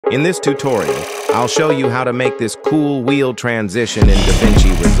In this tutorial, I'll show you how to make this cool wheel transition in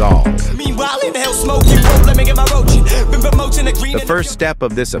DaVinci Resolve. The first step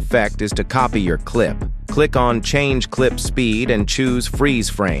of this effect is to copy your clip. Click on Change Clip Speed and choose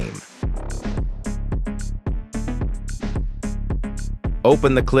Freeze Frame.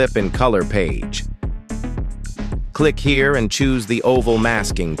 Open the clip in Color page. Click here and choose the oval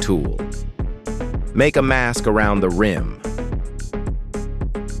masking tool. Make a mask around the rim.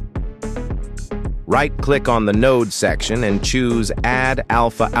 Right-click on the node section and choose Add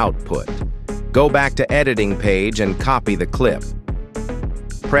Alpha Output. Go back to Editing page and copy the clip.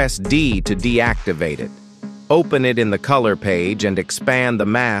 Press D to deactivate it. Open it in the Color page and expand the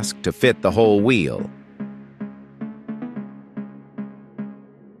mask to fit the whole wheel.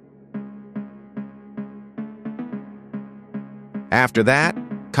 After that,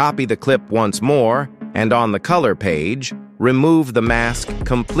 copy the clip once more, and on the Color page, remove the mask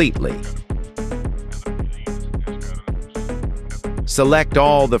completely. Select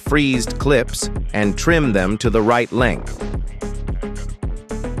all the freezed clips and trim them to the right length.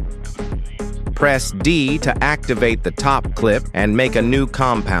 Press D to activate the top clip and make a new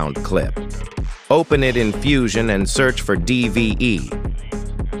compound clip. Open it in Fusion and search for DVE.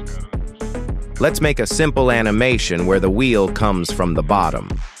 Let's make a simple animation where the wheel comes from the bottom.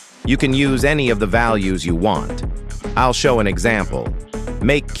 You can use any of the values you want. I'll show an example.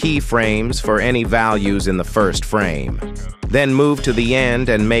 Make keyframes for any values in the first frame. Then move to the end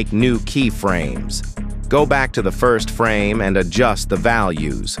and make new keyframes. Go back to the first frame and adjust the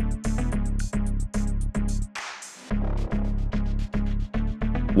values.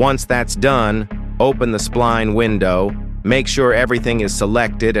 Once that's done, open the spline window, make sure everything is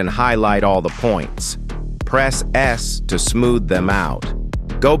selected and highlight all the points. Press S to smooth them out.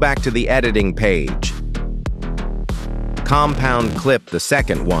 Go back to the editing page. Compound clip the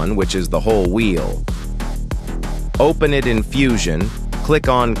second one, which is the whole wheel. Open it in Fusion, click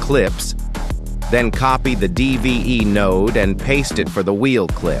on Clips, then copy the DVE node and paste it for the wheel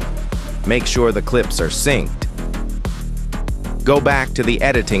clip. Make sure the clips are synced. Go back to the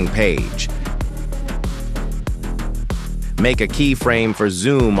editing page. Make a keyframe for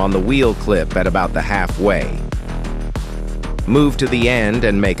zoom on the wheel clip at about the halfway. Move to the end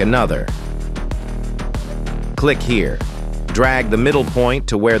and make another. Click here. Drag the middle point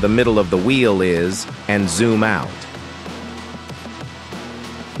to where the middle of the wheel is and zoom out.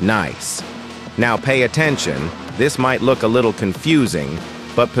 Nice. Now pay attention. This might look a little confusing,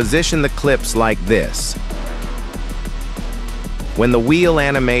 but position the clips like this. When the wheel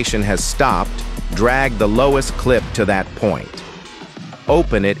animation has stopped, drag the lowest clip to that point.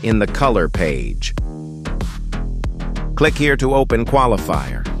 Open it in the Color page. Click here to open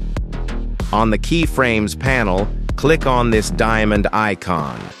Qualifier. On the Keyframes panel, click on this diamond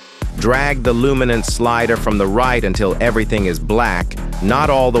icon. Drag the luminance slider from the right until everything is black, not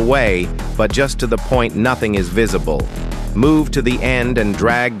all the way, but just to the point nothing is visible. Move to the end and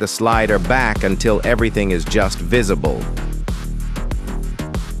drag the slider back until everything is just visible.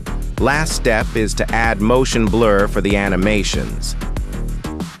 Last step is to add motion blur for the animations.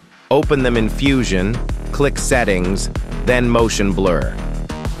 Open them in Fusion, click Settings, then Motion Blur.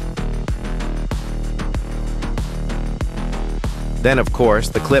 Then, of course,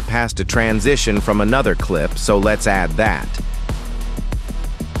 the clip has to transition from another clip, so let's add that.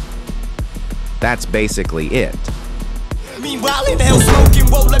 That's basically it. Meanwhile, in hell smoking,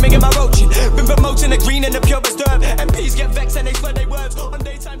 whoa, let me get my roaching. Been promoting the green and the purest herb. MPs get vexed and they swear they words on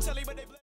daytime telly.